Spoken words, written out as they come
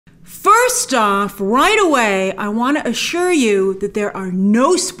First off, right away, I want to assure you that there are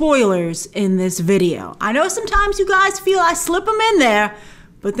no spoilers in this video. I know sometimes you guys feel I slip them in there,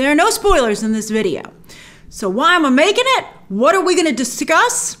 but there are no spoilers in this video. So why am I making it? What are we going to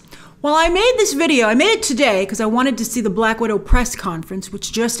discuss? Well, I made this video. I made it today because I wanted to see the Black Widow press conference,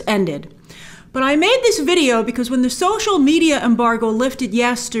 which just ended. But I made this video because when the social media embargo lifted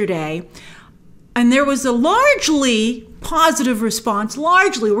yesterday, and there was a largely positive response,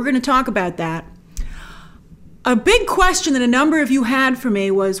 largely, we're going to talk about that. A big question that a number of you had for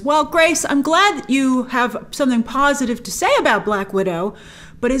me was, well, Grace, I'm glad that you have something positive to say about Black Widow,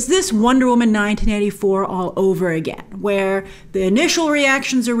 but is this Wonder Woman 1984 all over again, where the initial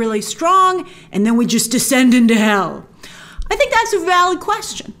reactions are really strong and then we just descend into hell? I think that's a valid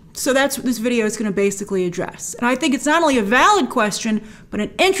question. So that's what this video is going to basically address. And I think it's not only a valid question, but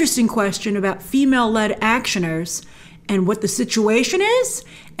an interesting question about female-led actioners and what the situation is.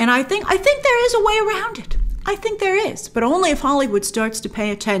 And I think there is a way around it. I think there is, but only if Hollywood starts to pay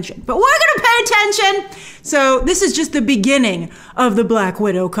attention. But we're going to pay attention! So this is just the beginning of the Black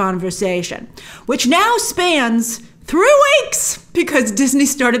Widow conversation, which now spans 3 weeks because Disney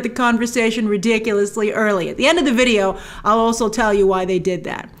started the conversation ridiculously early. At the end of the video, I'll also tell you why they did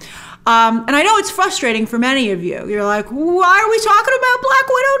that. And I know it's frustrating for many of you. You're like, why are we talking about Black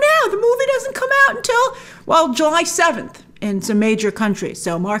Widow now? The movie doesn't come out until, well, July 7th in some major countries.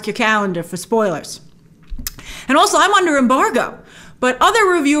 So mark your calendar for spoilers. And also, I'm under embargo. But other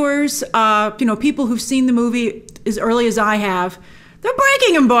reviewers, people who've seen the movie as early as I have, they're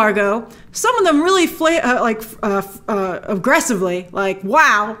breaking embargo. Some of them really aggressively, like,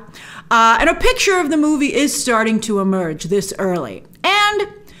 wow. And a picture of the movie is starting to emerge this early. And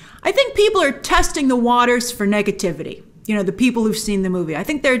I think people are testing the waters for negativity. You know, the people who've seen the movie. I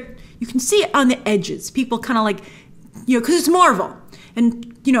think you can see it on the edges. People kind of like, because it's Marvel. And,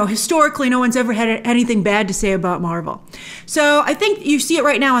 historically, no one's ever had anything bad to say about Marvel. So I think you see it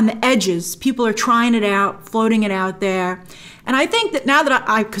right now on the edges. People are trying it out, floating it out there. And I think that now that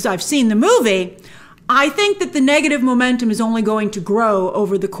because I've seen the movie, I think that the negative momentum is only going to grow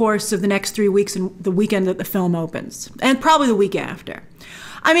over the course of the next 3 weeks and the weekend that the film opens, and probably the week after.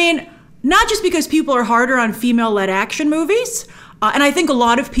 I mean, not just because people are harder on female-led action movies, and I think a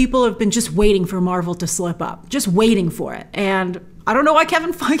lot of people have been just waiting for Marvel to slip up, just waiting for it. And I don't know why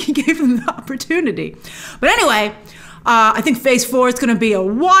Kevin Feige gave them the opportunity. But anyway, I think Phase 4 is going to be a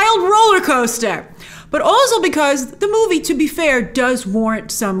wild roller coaster. But also because the movie, to be fair, does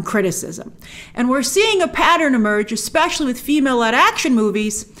warrant some criticism. And we're seeing a pattern emerge, especially with female-led action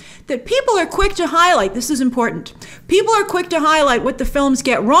movies, that people are quick to highlight. This is important. People are quick to highlight what the films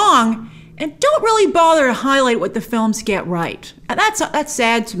get wrong and don't really bother to highlight what the films get right. And that's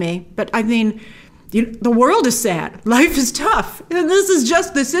sad to me. But I mean, the world is sad. Life is tough. And this is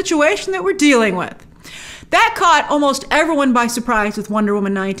just the situation that we're dealing with. That caught almost everyone by surprise with Wonder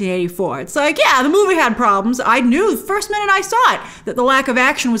Woman 1984. It's like, yeah, the movie had problems. I knew the first minute I saw it that the lack of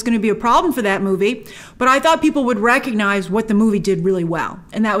action was going to be a problem for that movie. But I thought people would recognize what the movie did really well.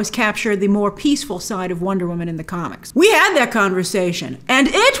 And that was capture the more peaceful side of Wonder Woman in the comics. We had that conversation, and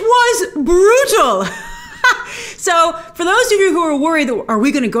it was brutal. So for those of you who are worried, are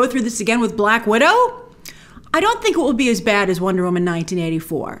we going to go through this again with Black Widow? I don't think it will be as bad as Wonder Woman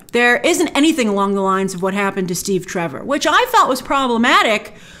 1984. There isn't anything along the lines of what happened to Steve Trevor, which I felt was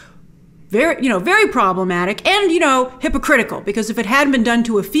problematic, very problematic, and, hypocritical, because if it hadn't been done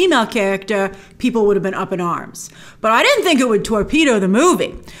to a female character, people would have been up in arms. But I didn't think it would torpedo the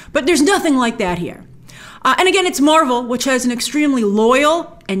movie. But there's nothing like that here. And again, it's Marvel, which has an extremely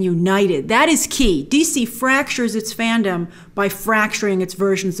loyal and united. That is key. DC fractures its fandom by fracturing its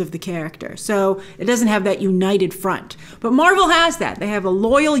versions of the character. So it doesn't have that united front. But Marvel has that. They have a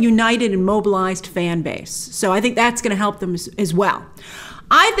loyal, united, and mobilized fan base. So I think that's going to help them as well.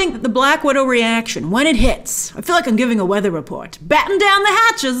 I think that the Black Widow reaction, when it hits, I feel like I'm giving a weather report. Batten down the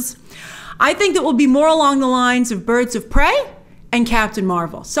hatches. I think that will be more along the lines of Birds of Prey and Captain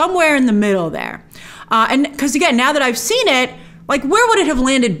Marvel. Somewhere in the middle there. And because again, now that I've seen it, like, where would it have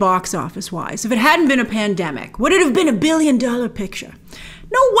landed box office wise if it hadn't been a pandemic? Would it have been $1 billion picture?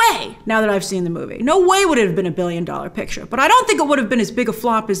 No way, now that I've seen the movie. No way would it have been $1 billion picture. But I don't think it would have been as big a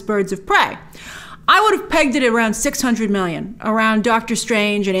flop as Birds of Prey. I would have pegged it around 600 million, around Doctor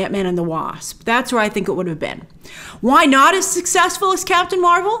Strange and Ant-Man and the Wasp. That's where I think it would have been. Why not as successful as Captain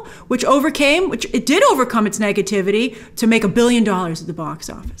Marvel, which it did overcome its negativity to make $1 billion at the box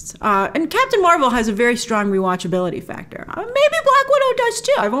office. And Captain Marvel has a very strong rewatchability factor. Maybe Black Widow does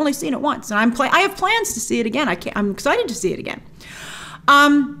too. I've only seen it once, and I have plans to see it again. I'm excited to see it again.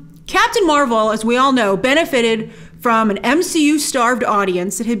 Captain Marvel, as we all know, benefited from an MCU-starved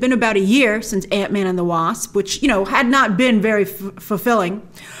audience. It had been about a year since Ant-Man and the Wasp, which, had not been very fulfilling.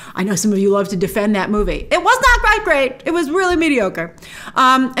 I know some of you love to defend that movie. It was not quite great. It was really mediocre.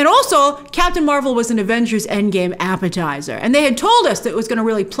 And also, Captain Marvel was an Avengers Endgame appetizer. And they had told us that it was going to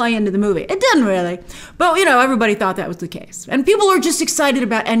really play into the movie. It didn't really. But, everybody thought that was the case. And people were just excited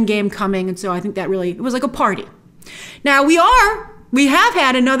about Endgame coming. And so I think that really, it was like a party. Now, we have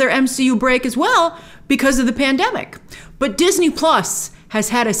had another MCU break as well because of the pandemic. But Disney Plus has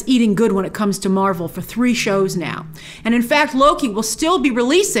had us eating good when it comes to Marvel for 3 shows now. And in fact, Loki will still be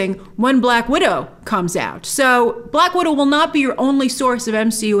releasing when Black Widow comes out. So Black Widow will not be your only source of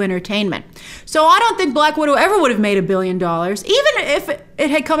MCU entertainment. So I don't think Black Widow ever would have made $1 billion, even if it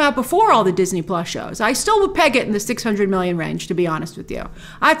had come out before all the Disney Plus shows. I still would peg it in the 600 million range, to be honest with you.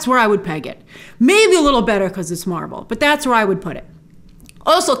 That's where I would peg it. Maybe a little better because it's Marvel, but that's where I would put it.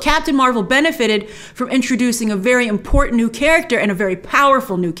 Also, Captain Marvel benefited from introducing a very important new character and a very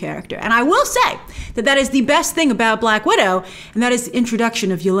powerful new character. And I will say that that is the best thing about Black Widow, and that is the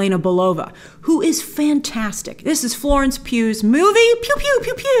introduction of Yelena Belova, who is fantastic. This is Florence Pugh's movie, pew, pew,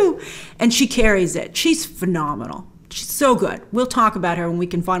 pew, pew, and she carries it. She's phenomenal. She's so good. We'll talk about her when we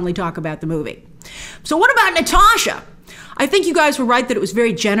can finally talk about the movie. So what about Natasha? I think you guys were right that it was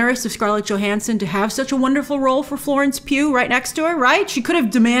very generous of Scarlett Johansson to have such a wonderful role for Florence Pugh right next to her, right? She could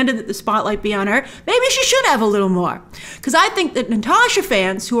have demanded that the spotlight be on her. Maybe she should have a little more. Because I think that Natasha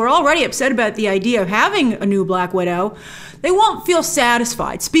fans who are already upset about the idea of having a new Black Widow, they won't feel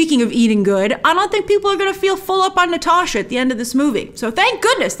satisfied. Speaking of eating good, I don't think people are going to feel full up on Natasha at the end of this movie. So thank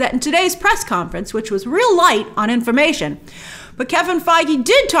goodness that in today's press conference, which was real light on information, but Kevin Feige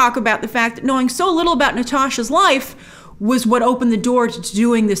did talk about the fact that knowing so little about Natasha's life was what opened the door to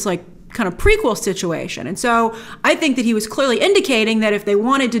doing this kind of prequel situation. And so I think that he was clearly indicating that if they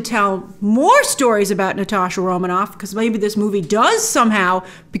wanted to tell more stories about Natasha Romanoff, because maybe this movie does somehow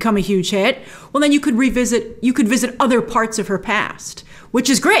become a huge hit, well then you could visit other parts of her past, which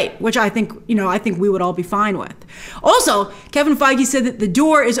is great, which I think we would all be fine with. Also, Kevin Feige said that the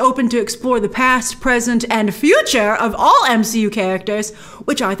door is open to explore the past, present, and future of all MCU characters,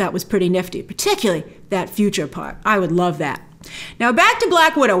 which I thought was pretty nifty, particularly that future part. I would love that. Now back to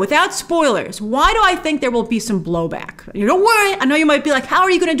Black Widow, without spoilers, why do I think there will be some blowback? Don't worry, I know you might be like, how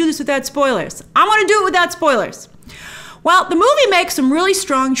are you going to do this without spoilers? I want to do it without spoilers. Well, the movie makes some really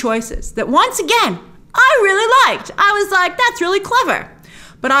strong choices that once again, I really liked. I was like, that's really clever.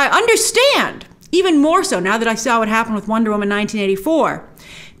 But I understand, even more so now that I saw what happened with Wonder Woman 1984,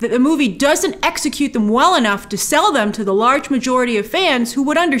 that the movie doesn't execute them well enough to sell them to the large majority of fans who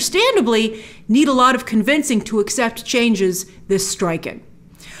would understandably need a lot of convincing to accept changes this striking.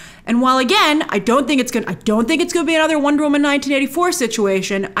 And while again, I don't think it's going to be another Wonder Woman 1984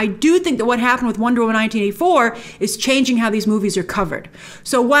 situation, I do think that what happened with Wonder Woman 1984 is changing how these movies are covered.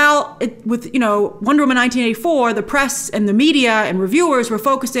 So while with Wonder Woman 1984, the press and the media and reviewers were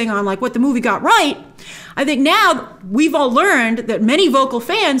focusing on what the movie got right, I think now we've all learned that many vocal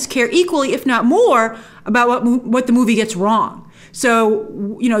fans care equally, if not more, about what the movie gets wrong.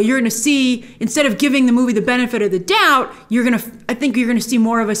 So, you're going to see, instead of giving the movie the benefit of the doubt, I think you're going to see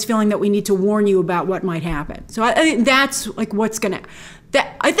more of us feeling that we need to warn you about what might happen. So I think that's what's going to,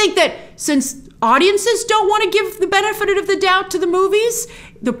 I think that since audiences don't want to give the benefit of the doubt to the movies,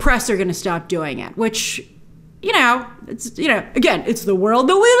 the press are going to stop doing it, which, again, it's the world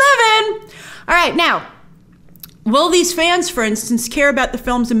that we live in. All right, now, will these fans, for instance, care about the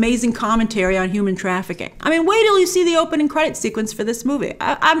film's amazing commentary on human trafficking? I mean, wait till you see the opening credit sequence for this movie.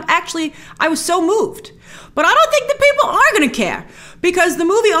 I was so moved. But I don't think the people are going to care because the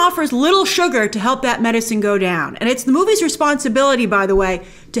movie offers little sugar to help that medicine go down. And it's the movie's responsibility, by the way,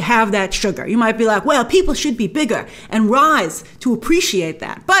 to have that sugar. You might be like, well, people should be bigger and rise to appreciate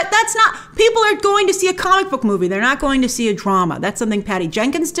that. But that's not, people are going to see a comic book movie. They're not going to see a drama. That's something Patty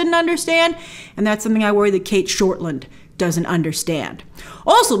Jenkins didn't understand. And that's something I worry that Kate Shortland doesn't understand.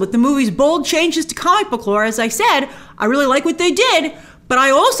 Also, with the movie's bold changes to comic book lore, as I said, I really like what they did, but I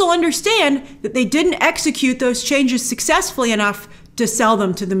also understand that they didn't execute those changes successfully enough to sell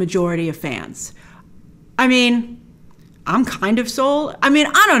them to the majority of fans. I mean, I'm kind of sold. I mean,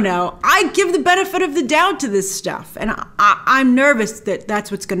 I don't know. I give the benefit of the doubt to this stuff, and I'm nervous that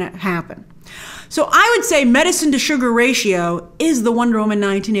that's what's going to happen. So I would say medicine to sugar ratio is the Wonder Woman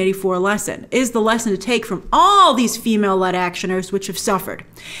 1984 lesson, is the lesson to take from all these female-led actioners which have suffered.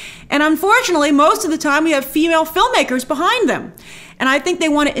 And unfortunately, most of the time we have female filmmakers behind them. And I think they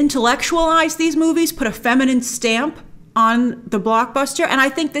want to intellectualize these movies, put a feminine stamp on the blockbuster. And I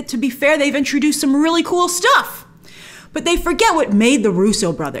think that, to be fair, they've introduced some really cool stuff. But they forget what made the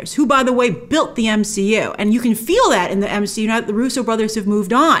Russo brothers, who, by the way, built the MCU. And you can feel that in the MCU now that the Russo brothers have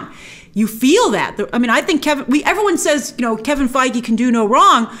moved on. You feel that. I mean, I think everyone says, Kevin Feige can do no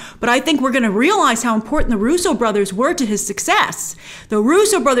wrong, but I think we're going to realize how important the Russo brothers were to his success. The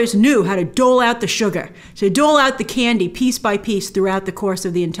Russo brothers knew how to dole out the sugar, to dole out the candy piece by piece throughout the course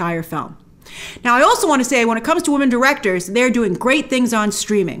of the entire film. Now, I also want to say, when it comes to women directors, they're doing great things on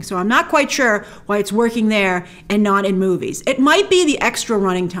streaming. So I'm not quite sure why it's working there and not in movies. It might be the extra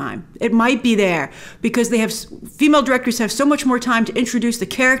running time. It might be there because female directors have so much more time to introduce the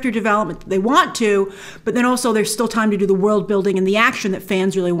character development that they want to, but then also there's still time to do the world building and the action that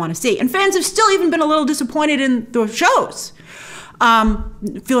fans really want to see. And fans have still even been a little disappointed in the shows.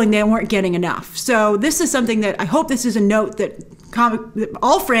 Feeling they weren't getting enough. So this is something that I hope this is a note that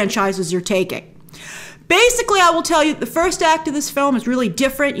all franchises are taking. Basically, I will tell you the first act of this film is really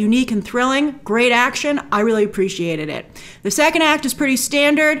different, unique, and thrilling. Great action. I really appreciated it. The second act is pretty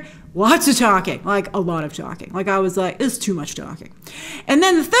standard. Lots of talking, like a lot of talking. Like I was like, it's too much talking. And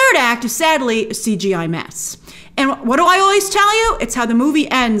then the third act is sadly a CGI mess. And what do I always tell you? It's how the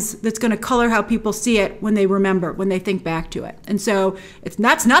movie ends that's going to color how people see it when they remember, when they think back to it. And so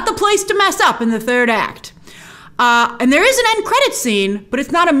that's not the place to mess up in the third act. And there is an end credit scene, but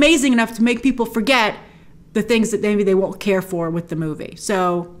it's not amazing enough to make people forget the things that maybe they won't care for with the movie.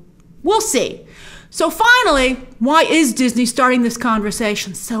 So we'll see. So finally, why is Disney starting this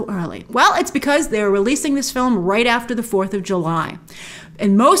conversation so early? Well, it's because they're releasing this film right after the 4th of July.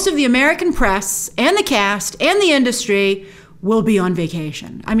 And most of the American press and the cast and the industry will be on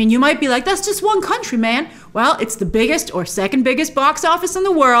vacation. I mean, you might be like, that's just one country, man. Well, it's the biggest or second biggest box office in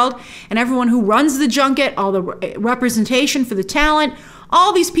the world, and everyone who runs the junket, all the representation for the talent,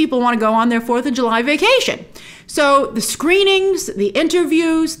 all these people want to go on their 4th of July vacation. So the screenings, the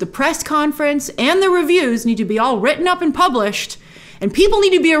interviews, the press conference, and the reviews need to be all written up and published. And people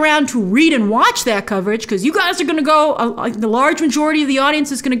need to be around to read and watch that coverage because you guys are going to go, the large majority of the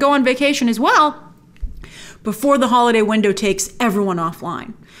audience is going to go on vacation as well before the holiday window takes everyone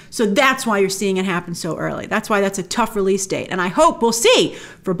offline. So that's why you're seeing it happen so early. That's why that's a tough release date. And I hope we'll see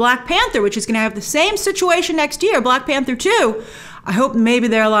for Black Panther, which is going to have the same situation next year, Black Panther 2. I hope maybe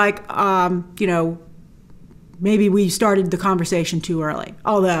they're like, maybe we started the conversation too early.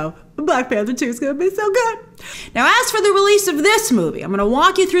 Although Black Panther 2 is going to be so good. Now, as for the release of this movie, I'm going to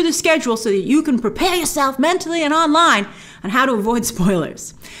walk you through the schedule so that you can prepare yourself mentally and online on how to avoid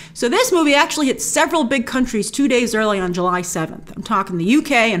spoilers. So this movie actually hit several big countries 2 days early on July 7th. I'm talking the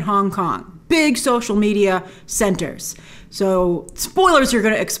UK and Hong Kong, big social media centers. So spoilers are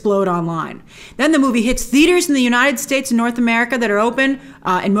going to explode online. Then the movie hits theaters in the United States and North America that are open,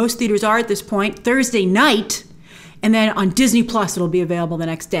 and most theaters are at this point, Thursday night. And then on Disney Plus, it'll be available the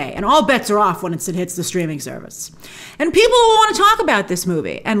next day. And all bets are off when it hits the streaming service. And people will want to talk about this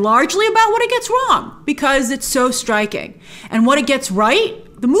movie, and largely about what it gets wrong, because it's so striking. And what it gets right,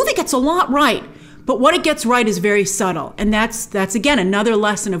 the movie gets a lot right, but what it gets right is very subtle. And that's again, another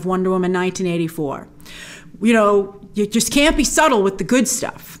lesson of Wonder Woman 1984. You just can't be subtle with the good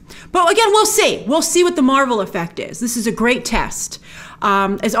stuff. But again, we'll see. We'll see what the Marvel effect is. This is a great test,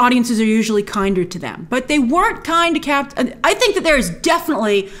 as audiences are usually kinder to them. But they weren't kind to I think that there is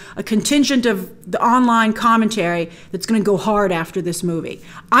definitely a contingent of the online commentary that's going to go hard after this movie.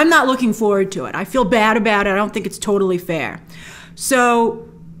 I'm not looking forward to it. I feel bad about it. I don't think it's totally fair. So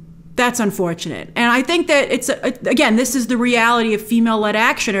that's unfortunate. And I think that again, this is the reality of female-led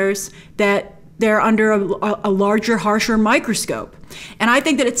actioners, that they're under a larger, harsher microscope. And I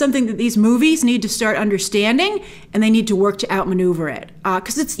think that it's something that these movies need to start understanding, and they need to work to outmaneuver it.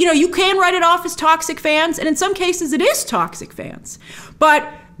 Because it's, you can write it off as toxic fans, and in some cases it is toxic fans. But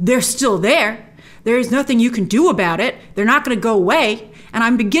they're still there. There is nothing you can do about it. They're not going to go away. And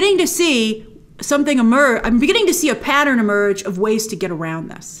I'm beginning to see something emerge. I'm beginning to see a pattern emerge of ways to get around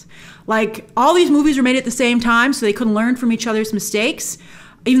this. Like, all these movies were made at the same time, so they couldn't learn from each other's mistakes.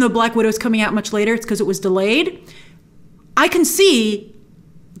 Even though Black Widow is coming out much later, it's because it was delayed. I can see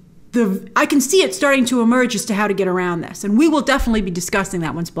it starting to emerge as to how to get around this, and we will definitely be discussing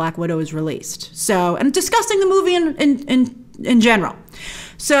that once Black Widow is released. So, and discussing the movie in general.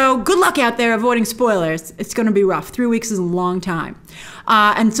 So, good luck out there avoiding spoilers. It's going to be rough. 3 weeks is a long time,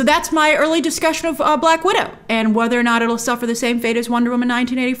 and so that's my early discussion of Black Widow and whether or not it'll suffer the same fate as Wonder Woman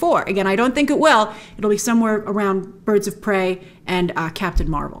 1984. Again, I don't think it will. It'll be somewhere around Birds of Prey and Captain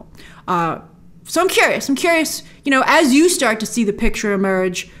Marvel. So I'm curious, as you start to see the picture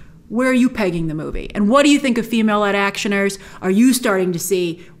emerge, where are you pegging the movie? And what do you think of female-led actioners? Are you starting to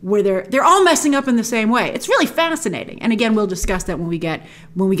see where they're all messing up in the same way? It's really fascinating. And again, we'll discuss that when we get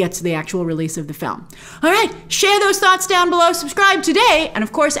to the actual release of the film. All right, share those thoughts down below, subscribe today, and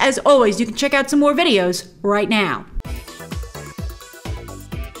of course, as always, you can check out some more videos right now.